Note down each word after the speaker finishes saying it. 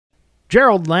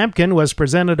Gerald Lampkin was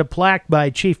presented a plaque by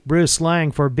Chief Bruce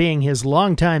Lang for being his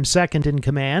longtime second in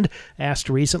command. Asked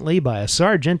recently by a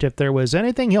sergeant if there was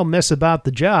anything he'll miss about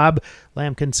the job,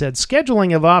 Lampkin said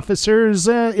scheduling of officers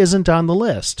isn't on the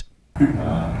list.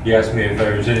 He asked me if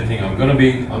there was anything I'm gonna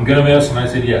miss, and I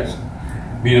said yes.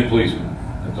 Being a policeman.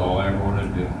 That's all I ever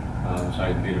wanted to do,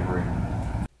 besides being a Marine.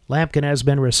 Lampkin has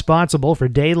been responsible for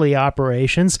daily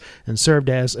operations and served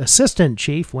as assistant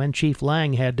chief when Chief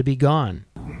Lang had to be gone.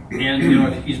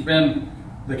 And he's been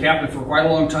the captain for quite a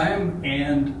long time,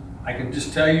 and I can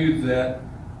just tell you that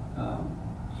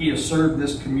he has served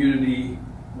this community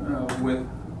with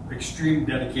extreme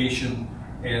dedication,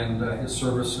 and his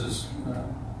services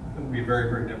will be very,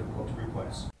 very difficult to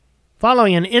replace.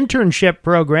 Following an internship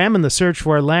program in the search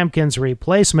for Lampkin's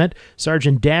replacement,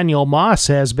 Sergeant Daniel Moss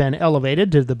has been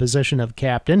elevated to the position of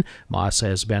captain. Moss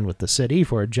has been with the city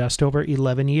for just over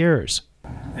 11 years.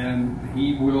 And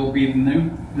he will be the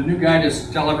new guy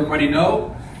to tell everybody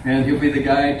no, and he'll be the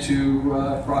guy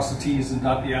to cross the T's and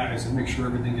dot the I's and make sure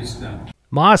everything gets done.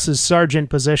 Moss's sergeant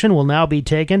position will now be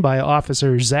taken by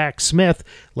Officer Zach Smith.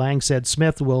 Lang said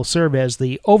Smith will serve as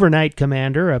the overnight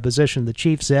commander, a position the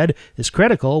chief said is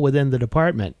critical within the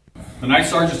department. The night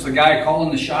sergeant's the guy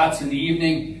calling the shots in the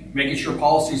evening, making sure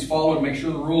policy's followed, make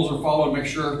sure the rules are followed, make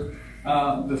sure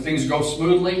the things go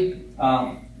smoothly.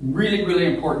 Really, really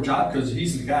important job because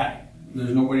he's the guy.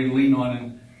 There's nobody to lean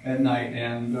on at night.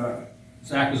 And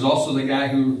Zach is also the guy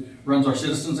who runs our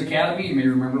Citizens Academy. You may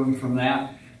remember him from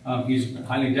that. He's a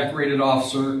highly decorated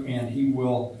officer, and he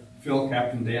will fill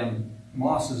Captain Dan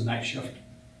Moss's night shift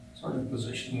sergeant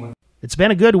position. It's been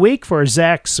a good week for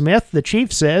Zach Smith. The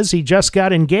chief says he just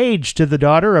got engaged to the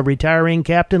daughter of retiring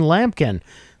Captain Lampkin.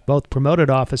 Both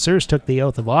promoted officers took the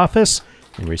oath of office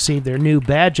and received their new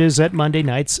badges at Monday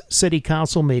night's City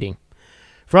Council meeting.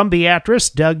 From Beatrice,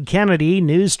 Doug Kennedy,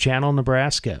 News Channel,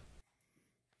 Nebraska.